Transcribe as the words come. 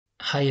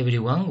Hi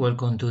everyone,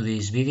 welcome to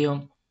this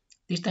video.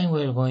 This time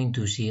we are going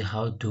to see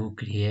how to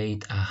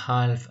create a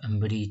half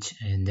bridge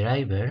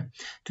driver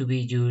to be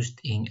used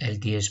in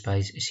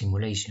LTspice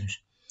simulations.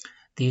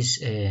 This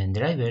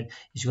driver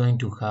is going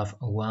to have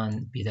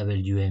one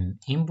PWM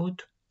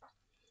input,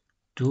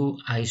 two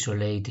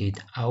isolated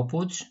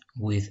outputs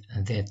with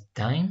dead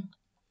time.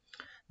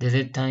 The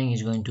dead time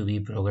is going to be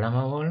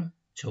programmable,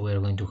 so we are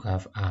going to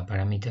have a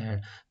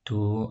parameter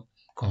to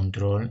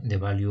control the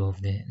value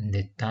of the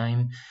dead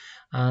time,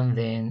 and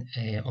then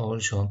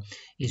also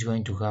is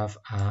going to have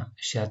a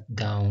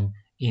shutdown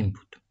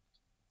input.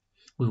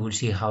 We will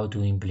see how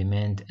to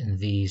implement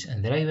this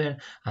driver,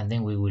 and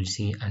then we will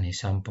see an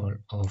example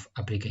of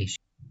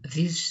application.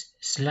 This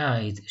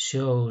slide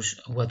shows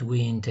what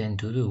we intend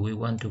to do. We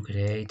want to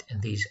create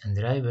this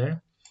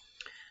driver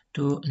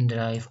to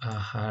drive a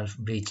half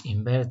bridge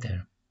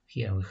inverter.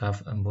 Here we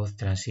have both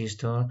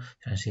transistor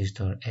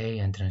A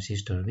and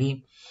transistor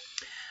B.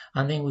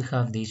 And then we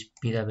have this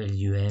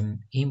PWM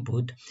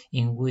input,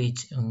 in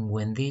which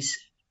when this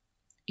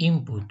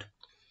input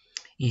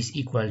is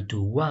equal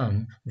to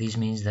 1, this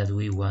means that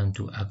we want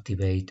to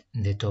activate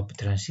the top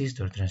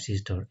transistor,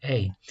 transistor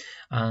A.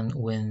 And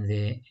when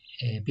the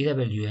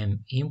PWM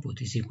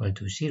input is equal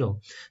to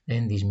 0,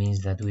 then this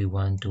means that we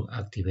want to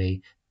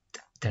activate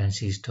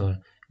transistor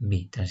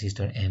B,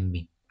 transistor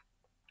MB.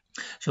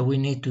 So we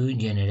need to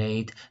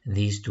generate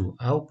these two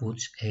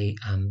outputs, A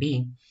and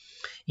B,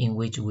 in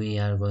which we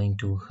are going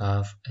to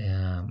have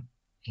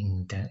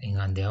in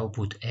the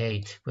output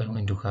A, we're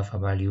going to have a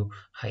value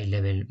high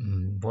level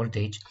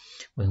voltage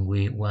when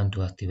we want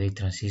to activate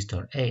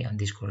transistor A, and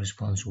this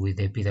corresponds with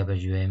the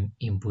PWM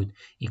input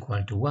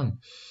equal to 1.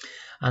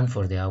 And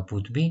for the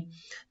output B,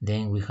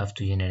 then we have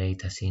to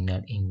generate a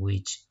signal in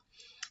which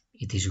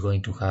it is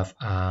going to have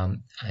a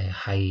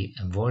high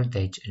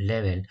voltage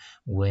level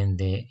when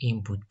the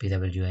input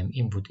PWM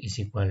input is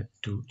equal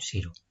to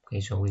 0. Okay,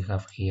 so we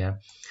have here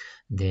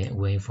the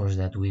waveforms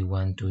that we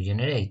want to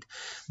generate,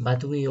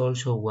 but we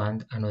also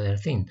want another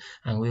thing,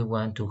 and we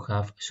want to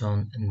have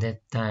some dead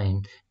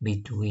time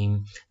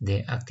between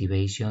the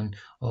activation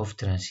of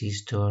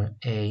transistor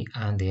A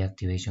and the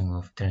activation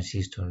of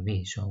transistor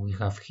B. So we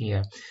have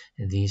here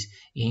these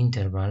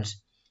intervals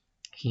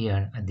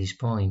here at this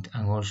point,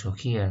 and also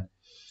here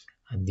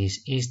at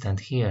this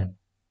instant here,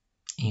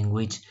 in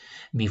which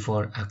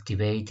before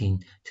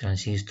activating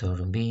transistor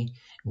B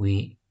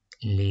we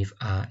leave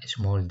a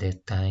small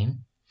dead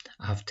time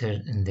after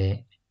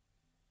the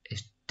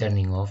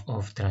turning off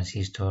of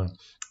transistor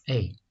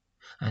A.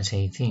 And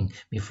same thing,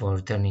 before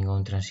turning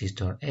on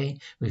transistor A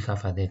we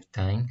have a dead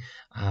time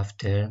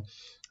after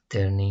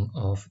turning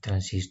off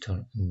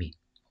transistor B.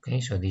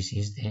 Okay, so this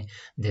is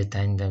the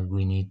time that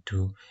we need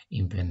to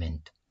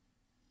implement.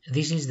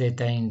 This is the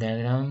time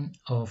diagram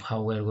of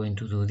how we're going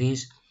to do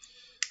this.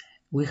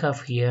 We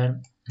have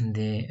here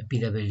the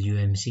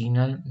PWM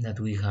signal that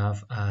we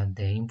have at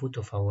the input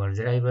of our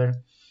driver.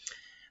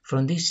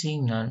 From this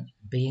signal,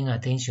 paying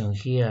attention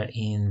here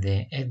in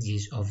the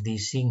edges of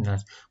these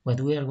signals,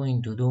 what we are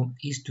going to do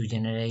is to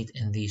generate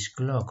this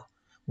clock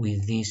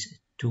with these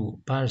two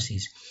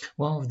pulses.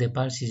 One of the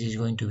pulses is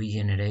going to be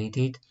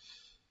generated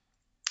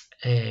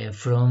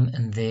from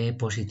the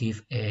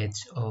positive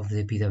edge of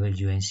the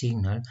PWM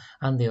signal,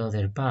 and the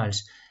other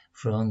pulse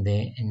from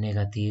the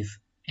negative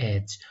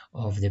edge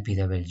of the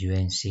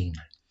PWM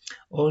signal.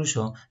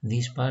 Also,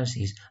 these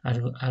pulses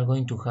are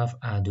going to have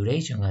a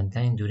duration and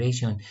time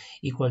duration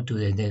equal to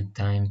the dead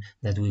time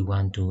that we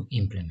want to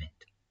implement.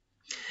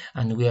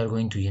 And we are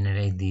going to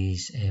generate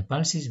these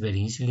pulses very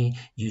easily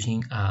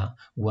using a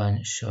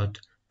one-shot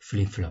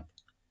flip-flop.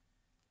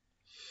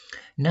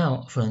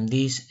 Now, from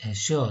these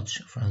shots,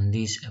 from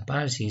these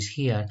pulses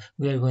here,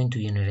 we are going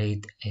to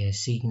generate a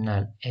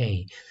signal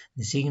A.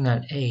 The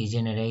signal A is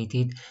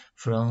generated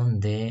from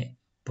the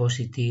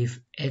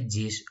positive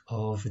edges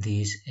of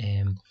this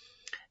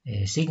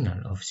signal,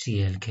 of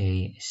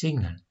CLK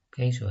signal.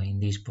 Okay, so in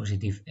this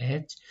positive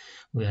edge,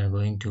 we are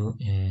going to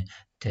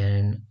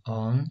turn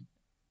on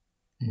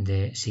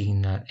the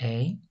signal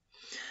A,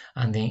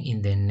 and then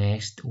in the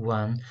next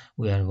one,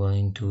 we are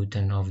going to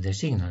turn off the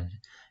signal,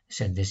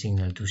 set the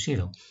signal to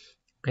 0.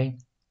 Okay,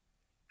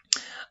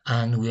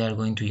 and we are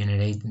going to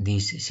generate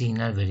this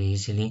signal very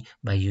easily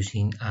by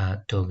using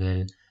a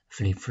toggle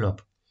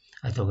flip-flop,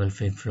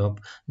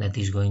 that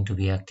is going to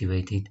be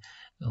activated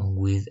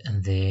with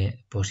the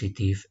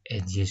positive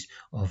edges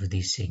of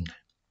this signal.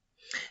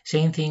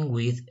 Same thing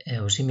with,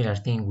 or similar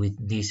thing with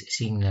this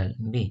signal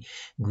B.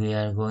 We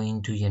are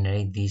going to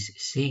generate this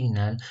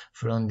signal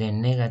from the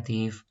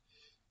negative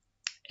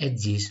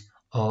edges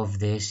of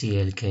the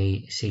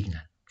CLK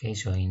signal. Okay,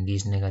 so in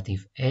these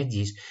negative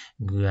edges,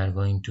 we are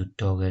going to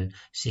toggle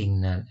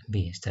signal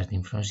B,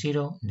 starting from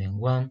 0, then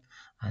 1,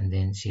 and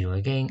then 0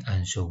 again,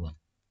 and so on.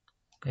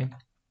 Okay.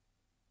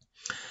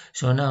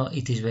 So now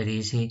it is very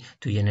easy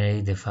to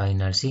generate the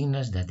final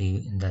signals that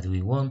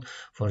we want.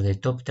 For the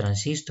top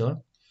transistor,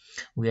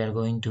 we are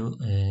going to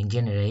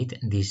generate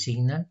this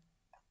signal,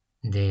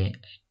 the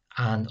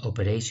AND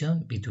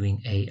operation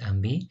between A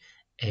and B,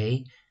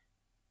 A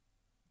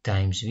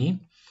times B,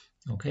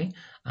 okay,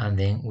 and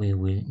then we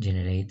will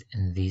generate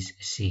this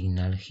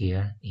signal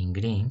here in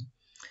green.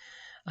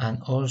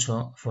 And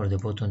also for the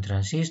bottom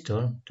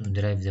transistor, to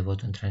drive the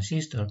bottom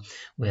transistor,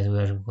 what we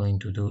are going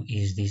to do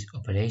is this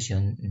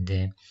operation,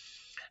 the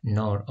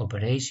NOR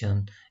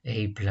operation,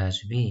 A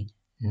plus B,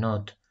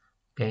 not,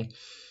 okay.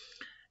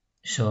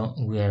 So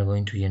we are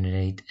going to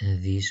generate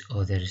this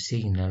other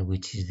signal,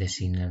 which is the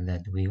signal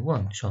that we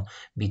want. So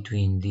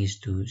between these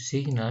two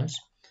signals,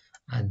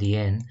 at the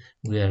end,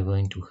 we are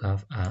going to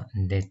have a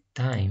dead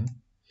time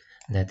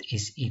that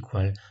is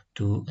equal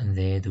to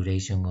the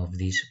duration of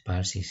these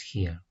pulses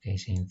here. Okay,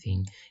 same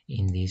thing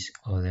in this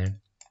other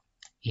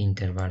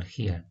interval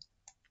here.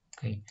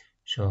 Okay,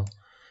 so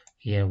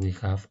here we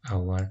have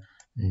our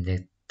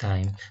dead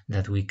time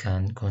that we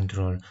can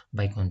control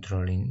by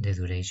controlling the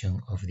duration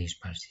of these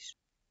pulses.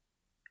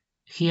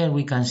 Here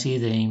we can see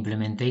the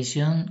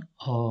implementation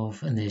of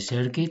the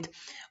circuit.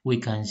 We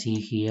can see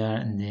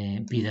here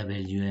the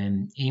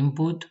PWM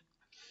input.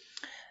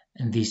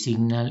 The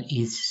signal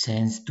is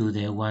sent to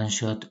the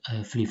one-shot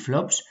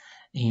flip-flops.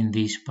 In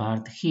this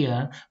part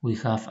here, we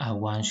have a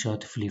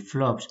one-shot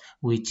flip-flops,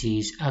 which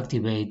is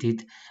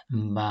activated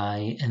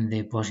by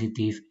the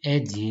positive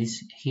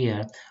edges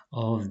here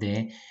of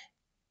the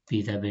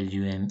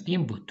PWM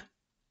input.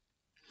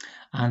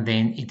 And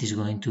then it is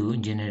going to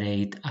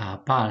generate a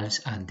pulse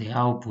at the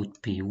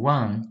output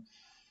P1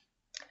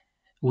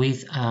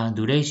 with a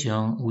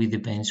duration which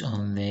depends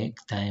on the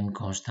time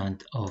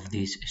constant of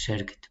this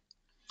circuit.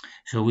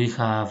 So we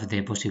have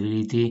the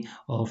possibility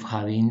of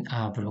having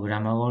a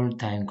programmable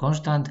time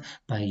constant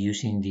by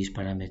using this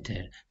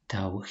parameter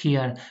tau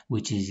here,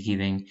 which is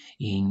given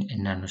in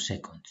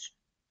nanoseconds.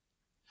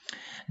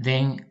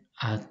 Then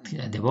at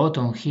the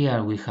bottom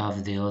here we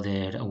have the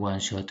other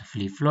one-shot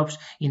flip-flops.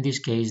 In this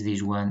case,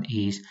 this one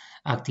is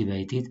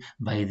activated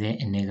by the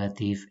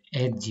negative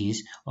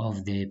edges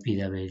of the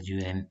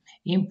PWM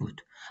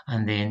input,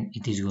 and then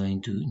it is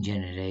going to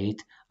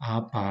generate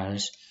a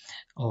pulse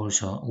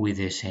also with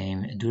the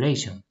same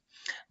duration.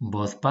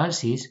 Both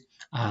pulses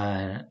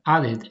are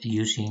added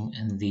using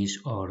this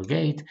OR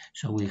gate,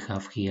 so we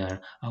have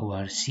here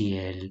our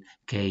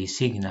CLK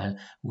signal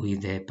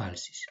with the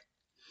pulses.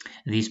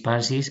 These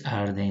pulses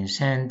are then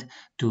sent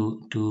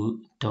to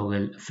two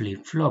toggle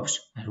flip-flops,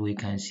 as we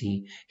can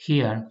see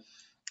here.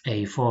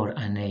 A4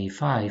 and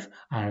A5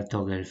 are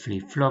toggle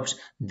flip-flops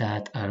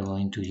that are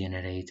going to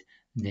generate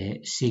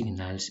the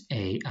signals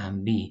A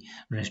and B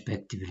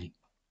respectively.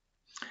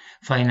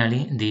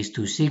 Finally, these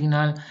two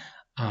signals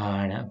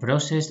are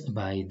processed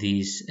by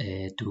these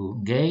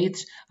two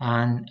gates,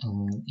 and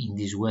in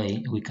this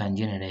way we can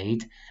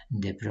generate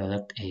the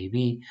product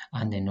AB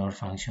and the NOR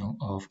function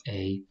of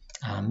A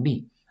and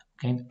B.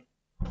 Okay,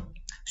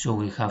 so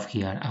we have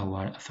here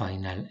our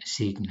final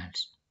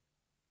signals.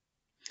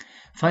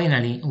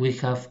 Finally, we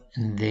have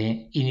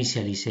the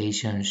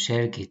initialization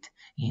circuit.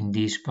 In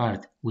this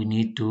part, we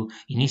need to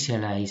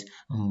initialize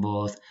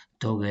both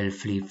toggle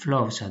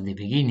flip-flops at the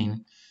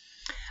beginning,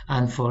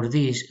 and for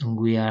this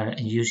we are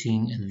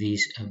using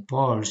this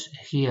pulse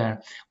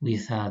here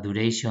with a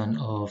duration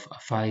of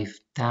 5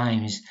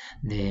 times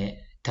the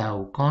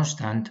tau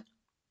constant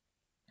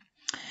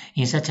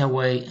in such a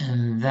way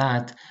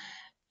that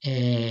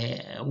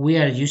we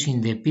are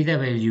using the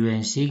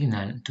PWM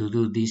signal to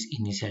do this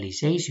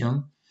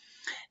initialization,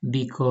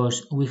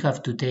 because we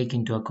have to take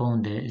into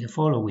account the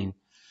following.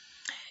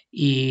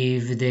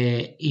 If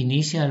the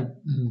initial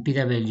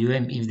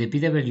PWM, if the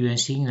PWM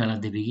signal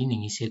at the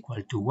beginning is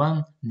equal to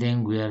 1,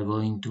 then we are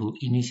going to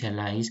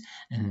initialize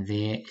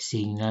the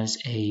signals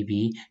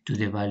AB to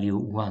the value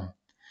 1.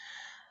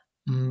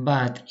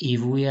 But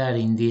if we are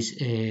in this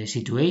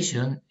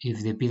situation,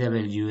 if the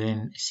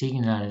PWM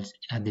signals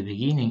at the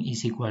beginning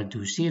is equal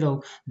to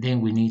 0,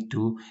 then we need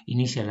to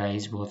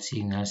initialize both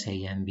signals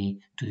A and B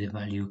to the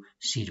value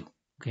 0.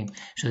 Okay,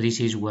 so this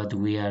is what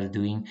we are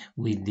doing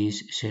with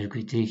this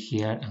circuitry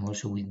here, and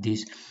also with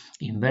this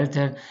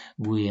inverter.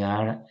 We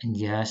are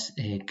just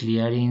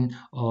clearing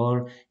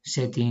or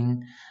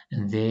setting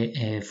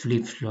the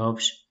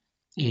flip-flops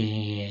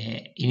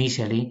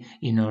initially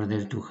in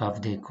order to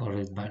have the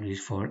correct values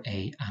for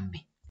A and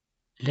B.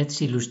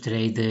 Let's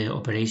illustrate the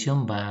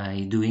operation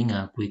by doing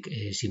a quick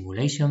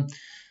simulation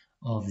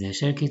of the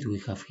circuit. We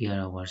have here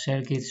our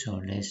circuit, so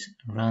let's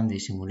run the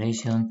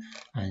simulation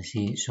and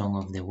see some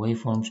of the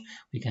waveforms.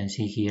 We can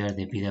see here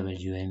the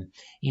PWM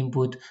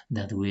input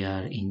that we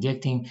are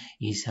injecting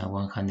is a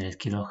 100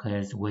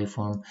 kHz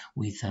waveform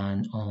with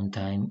an on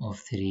time of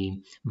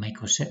 3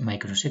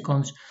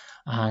 microseconds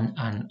and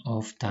an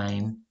off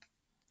time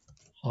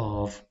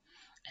of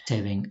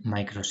 7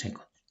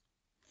 microseconds.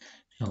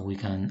 So we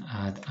can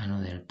add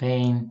another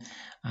pane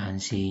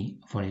and see,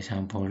 for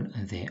example,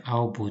 the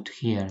output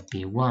here,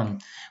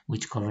 P1,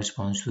 which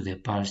corresponds to the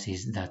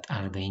pulses that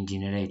are being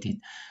generated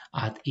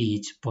at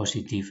each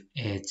positive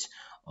edge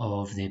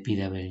of the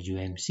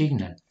PWM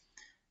signal.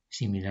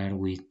 Similar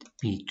with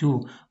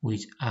P2,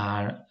 which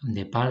are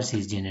the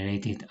pulses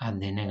generated at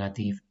the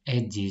negative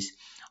edges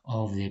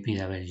of the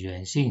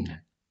PWM signal.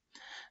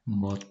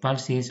 Both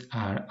pulses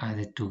are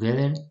added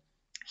together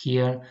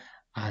here,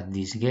 at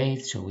this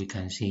gate, so we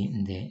can see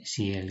the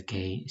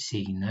CLK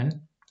signal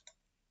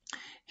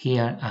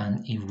here,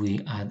 and if we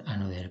add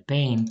another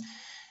pane,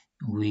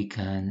 we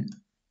can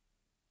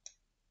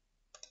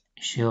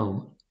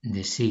show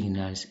the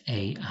signals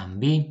A and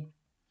B,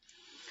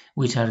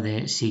 which are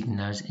the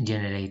signals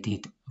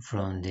generated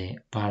from the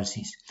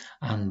pulses.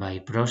 And by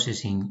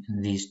processing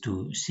these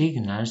two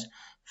signals,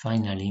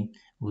 finally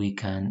we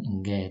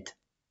can get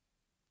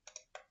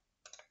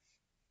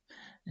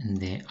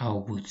the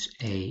outputs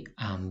A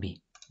and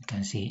B. You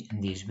can see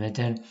this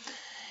better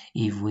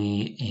if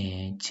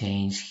we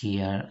change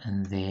here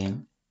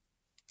the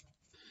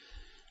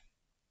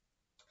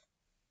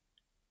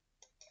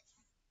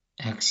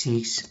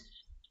axis,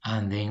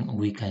 and then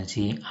we can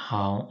see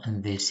how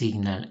the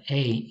signal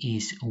A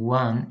is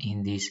 1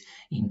 in this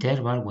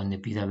interval when the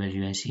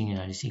PWM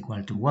signal is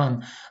equal to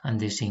 1, and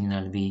the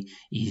signal B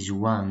is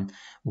 1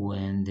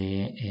 when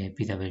the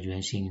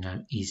PWM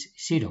signal is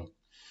 0.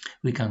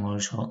 We can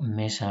also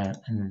measure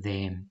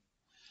the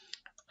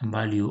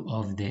value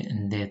of the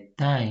dead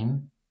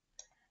time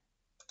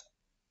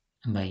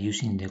by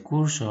using the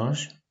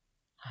cursors,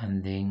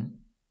 and then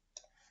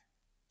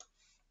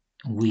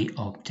we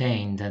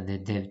obtain that the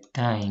dead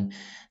time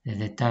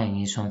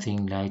is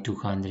something like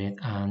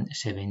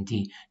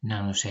 270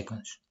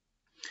 nanoseconds.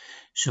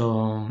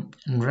 So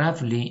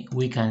roughly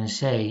we can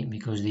say,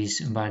 because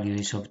this value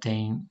is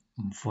obtained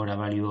for a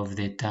value of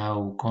the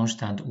tau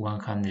constant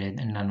 100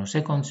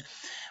 nanoseconds,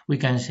 we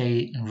can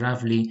say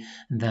roughly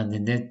that the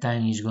dead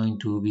time is going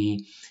to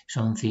be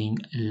something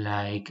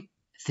like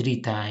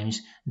 3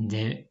 times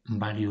the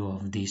value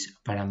of this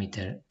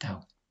parameter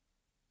tau.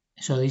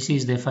 So this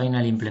is the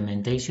final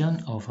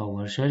implementation of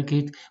our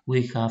circuit.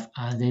 We have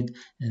added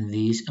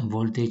these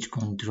voltage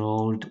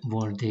controlled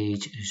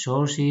voltage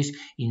sources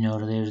in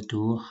order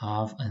to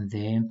have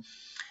the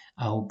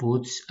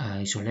outputs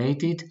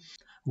isolated.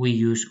 We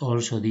use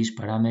also this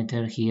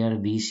parameter here,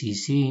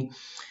 VCC,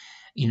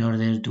 in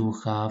order to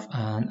have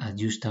an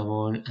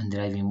adjustable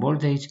driving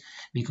voltage,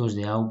 because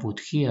the output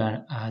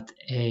here at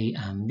A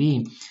and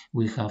B,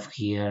 we have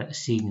here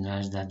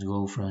signals that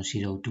go from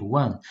 0 to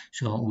 1.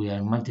 So we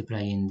are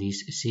multiplying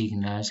these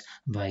signals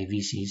by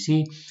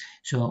VCC.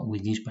 So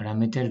with this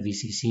parameter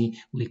VCC,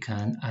 we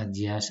can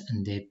adjust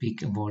the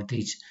peak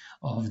voltage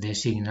of the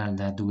signal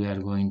that we are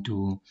going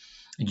to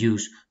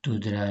use to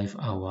drive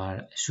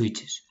our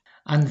switches.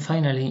 And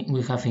finally,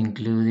 we have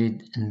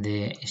included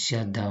the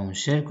shutdown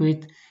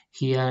circuit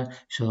here.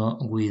 So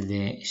with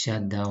the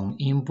shutdown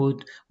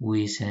input,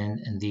 we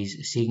send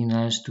these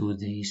signals to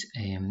these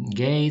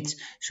gates.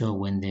 So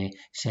when the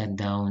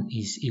shutdown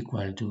is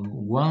equal to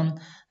 1,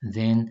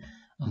 then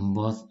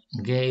both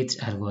gates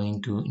are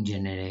going to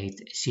generate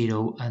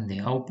 0 at the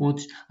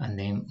outputs, and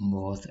then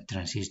both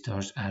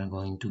transistors are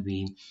going to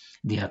be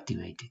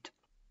deactivated.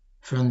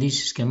 From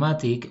this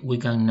schematic, we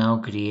can now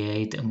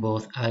create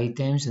both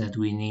items that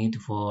we need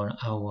for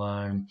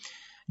our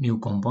new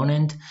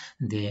component.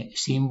 The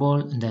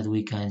symbol that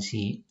we can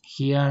see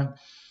here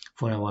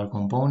for our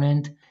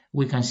component,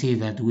 we can see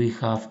that we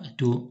have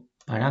two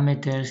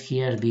parameters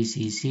here,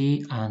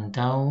 VCC and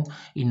tau,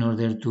 in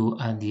order to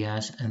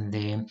adjust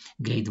the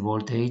gate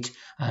voltage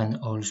and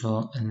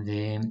also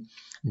the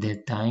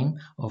dead time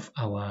of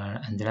our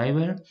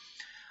driver.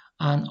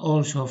 And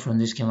also from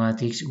the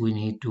schematics, we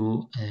need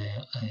to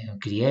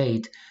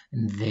create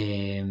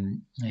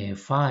the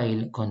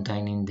file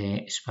containing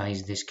the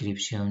spice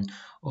description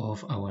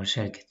of our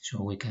circuit.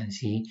 So we can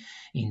see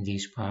in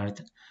this part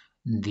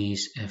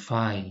this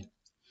file.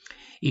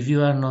 If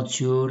you are not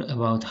sure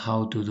about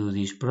how to do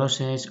this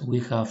process, we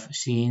have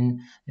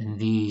seen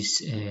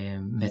this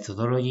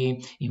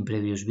methodology in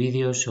previous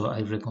videos, so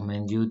I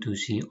recommend you to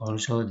see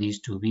also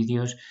these two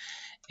videos.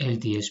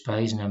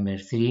 LTspice number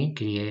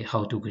 3,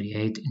 how to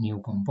create new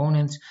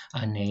components,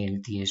 and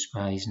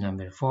LTspice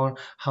number 4,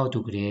 how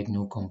to create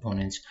new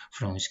components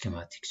from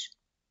schematics.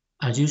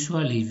 As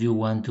usual, if you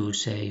want to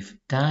save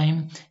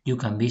time, you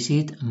can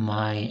visit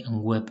my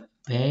web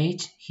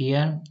page.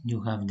 Here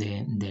you have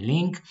the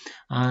link,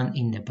 and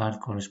in the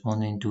part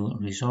corresponding to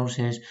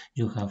resources,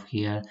 you have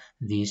here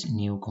this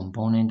new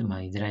component,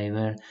 my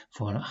driver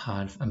for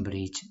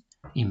half-bridge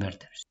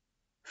inverters.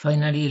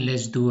 Finally,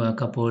 let's do a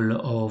couple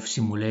of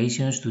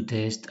simulations to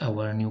test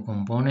our new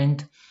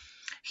component.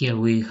 Here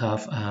we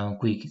have a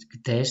quick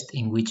test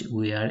in which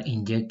we are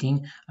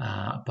injecting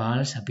a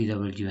pulse, a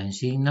PWM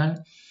signal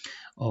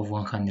of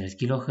 100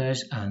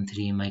 kHz and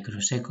 3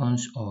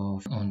 microseconds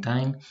on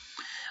time.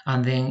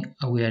 And then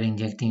we are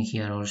injecting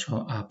here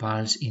also a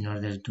pulse in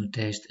order to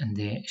test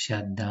the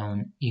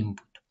shutdown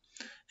input.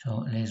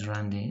 So let's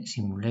run the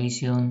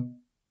simulation.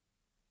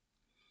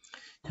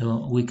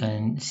 So we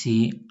can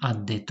see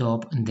at the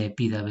top the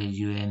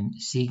PWM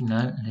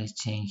signal. Let's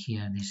change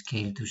here the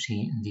scale to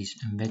see this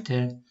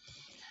better.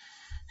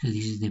 So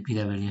this is the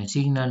PWM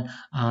signal,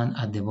 and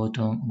at the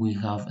bottom we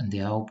have the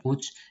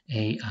outputs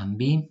A and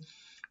B.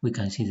 We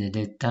can see the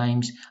dead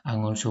times,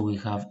 and also we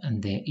have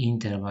the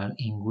interval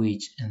in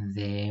which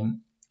the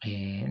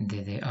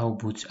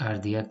outputs are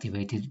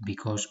deactivated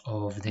because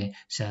of the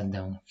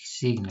shutdown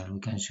signal. We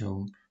can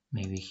show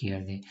maybe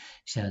here the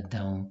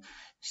shutdown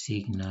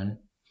signal.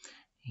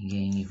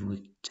 Again, if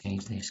we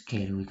change the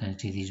scale, we can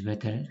see this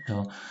better.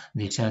 So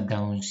the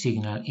shutdown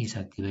signal is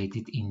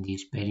activated in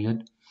this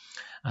period,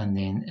 and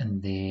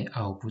then the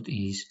output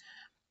is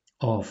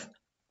off.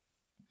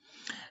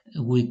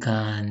 We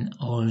can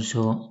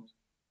also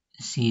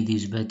see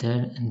this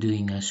better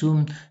doing a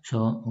zoom,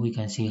 so we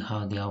can see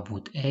how the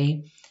output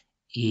A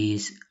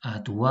is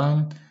at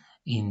 1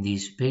 in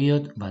this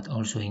period, but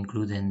also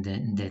including the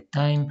dead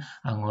time,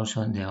 and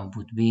also the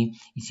output B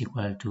is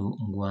equal to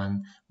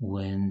 1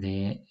 when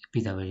the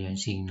PWM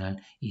signal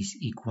is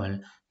equal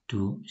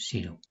to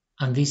 0.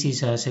 And this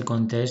is a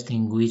second test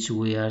in which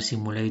we are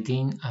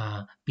simulating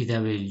a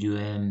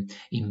PWM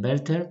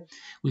inverter.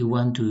 We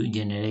want to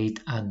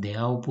generate at the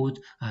output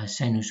a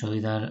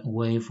sinusoidal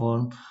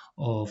waveform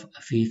of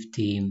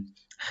 50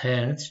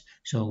 Hz.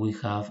 So we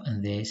have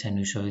the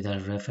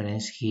sinusoidal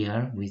reference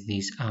here with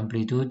this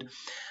amplitude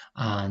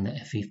and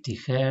 50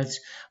 Hz,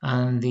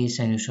 and the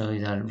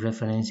sinusoidal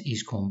reference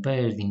is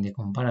compared in the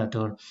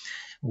comparator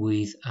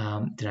with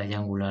a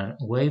triangular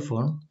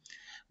waveform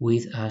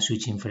with a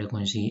switching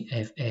frequency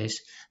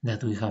Fs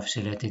that we have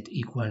selected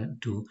equal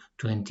to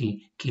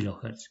 20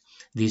 kHz.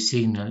 This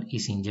signal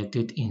is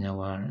injected in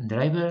our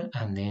driver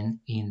and then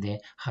in the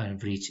half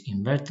bridge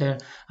inverter,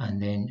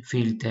 and then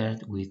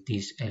filtered with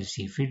this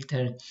LC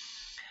filter,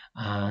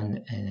 and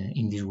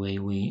in this way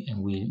we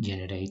will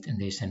generate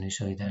the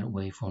sinusoidal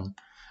waveform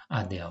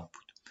at the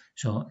output.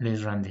 So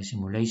let's run the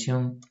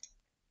simulation.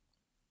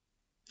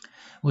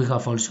 We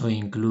have also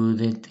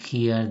included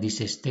here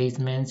these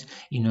statements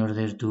in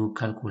order to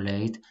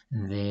calculate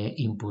the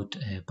input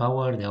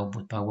power, the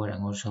output power,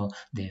 and also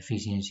the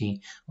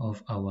efficiency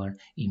of our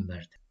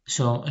inverter.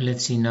 So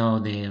let's see now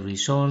the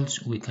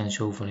results. We can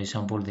show, for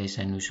example, the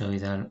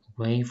sinusoidal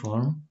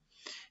waveform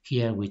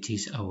here, which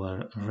is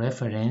our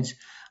reference,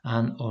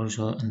 and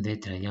also the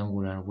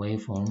triangular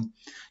waveform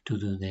to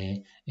do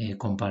the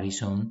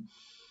comparison.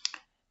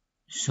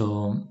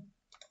 So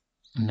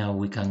now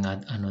we can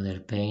add another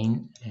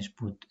pane. Let's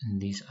put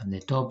this at the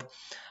top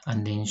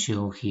and then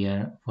show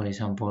here, for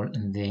example,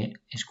 the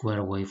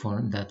square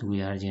waveform that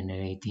we are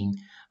generating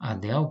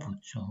at the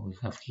output. So we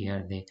have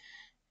here the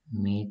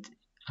mid,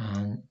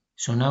 and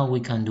so now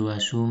we can do a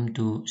zoom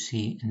to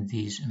see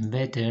this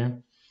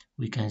better.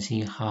 We can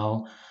see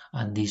how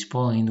at this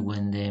point,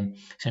 when the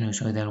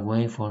sinusoidal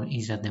waveform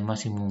is at the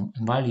maximum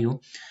value,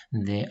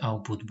 the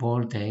output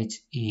voltage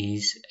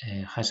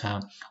has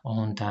a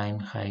on time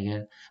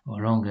higher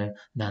or longer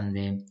than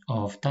the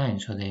off time,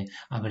 so the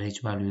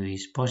average value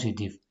is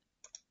positive.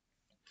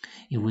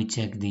 If we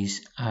check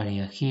this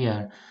area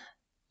here,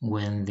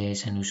 when the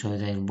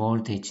sinusoidal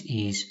voltage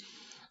is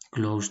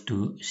close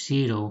to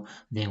 0,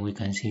 then we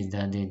can see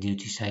that the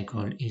duty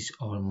cycle is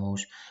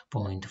almost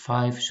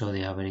 0.5, so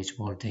the average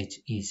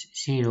voltage is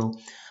 0.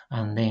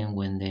 And then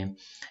when the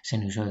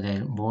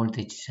sinusoidal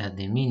voltage is at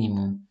the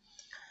minimum,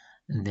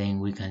 then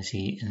we can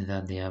see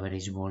that the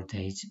average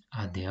voltage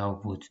at the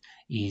output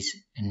is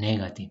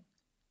negative.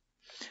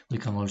 We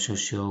can also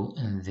show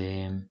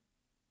the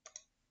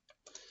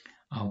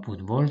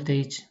output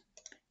voltage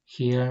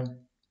here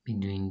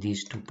between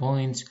these 2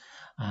 points,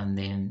 and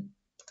then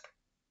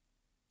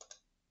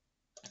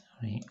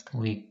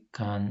we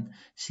can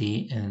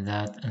see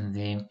that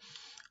the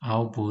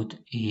output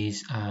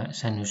is a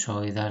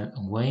sinusoidal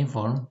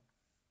waveform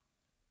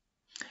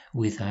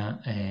with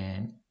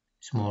a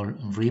small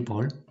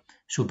ripple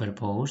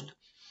superposed.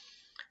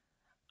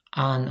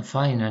 And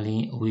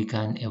finally, we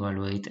can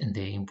evaluate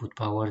the input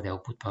power, the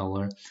output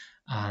power,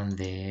 and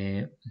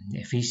the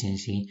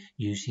efficiency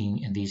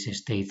using this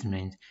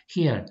statement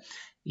here.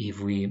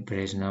 If we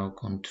press now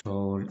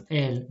Ctrl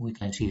L, we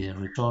can see the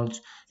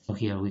results. So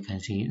here we can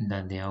see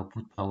that the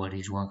output power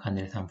is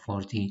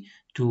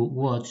 142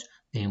 watts,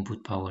 the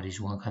input power is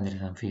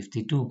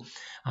 152,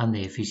 and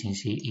the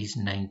efficiency is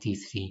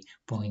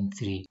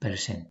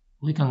 93.3%.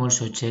 We can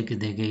also check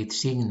the gate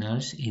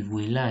signals if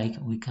we like.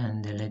 We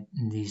can delete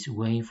this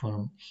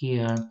waveform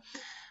here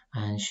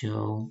and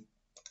show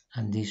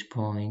at this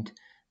point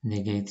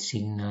the gate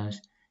signals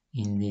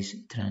in this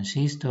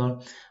transistor,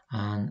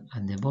 and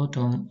at the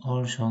bottom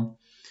also,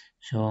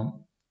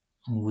 so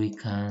we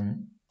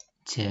can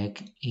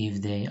check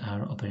if they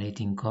are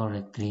operating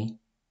correctly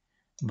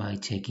by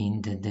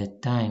checking the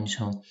dead time.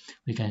 So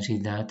we can see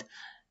that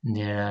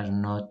there are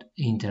not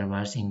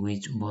intervals in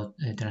which both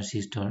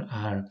transistors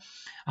are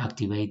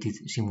activated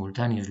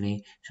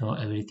simultaneously, so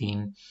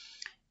everything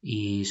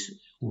is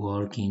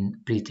working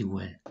pretty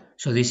well.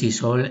 So this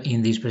is all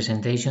in this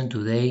presentation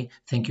today.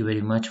 Thank you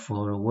very much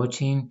for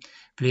watching.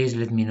 Please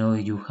let me know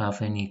if you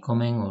have any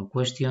comment or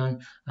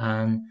question,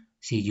 and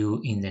see you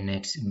in the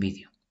next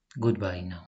video. Goodbye now.